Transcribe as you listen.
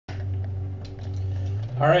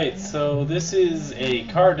Alright, so this is a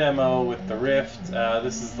car demo with the Rift.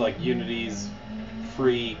 This is like Unity's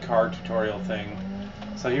free car tutorial thing.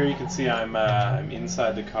 So here you can see I'm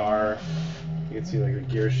inside the car. You can see like the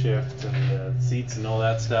gear shift and the seats and all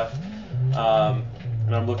that stuff.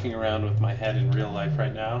 And I'm looking around with my head in real life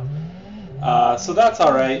right now. So that's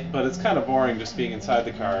alright, but it's kind of boring just being inside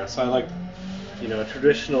the car. So I like, a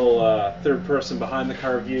traditional third person behind the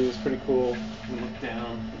car view is pretty cool. You can look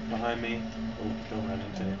down behind me. Oh, don't run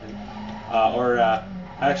into anything. I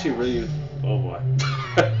actually really, oh boy.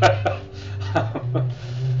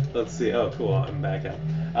 Let's see. Oh, cool. I'm back up.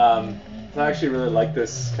 So I actually really like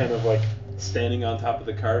this kind of like standing on top of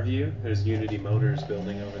the car view. There's Unity motors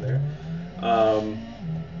building over there.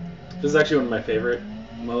 This is actually one of my favorite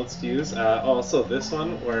modes to use. Also this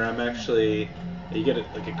one where I'm actually, you get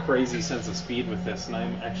like a crazy sense of speed with this, and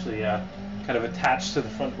I'm actually kind of attached to the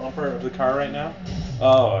front bumper of the car right now.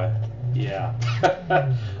 Oh, yeah.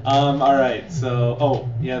 All right. So, oh,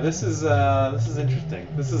 yeah. This is interesting.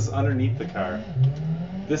 This is underneath the car.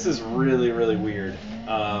 This is really, really weird.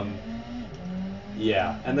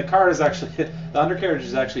 Yeah, and the car is actually the undercarriage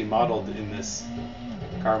is actually modeled in this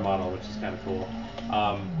car model, which is kind of cool.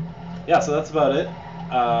 Yeah. So that's about it.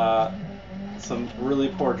 Some really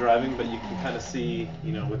poor driving, but you can kind of see,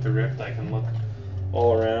 with the Rift, I can look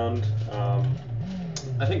all around.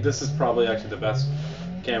 I think this is probably actually the best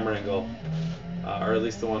camera angle, or at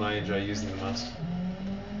least the one I enjoy using the most.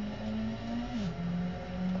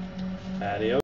 Adios.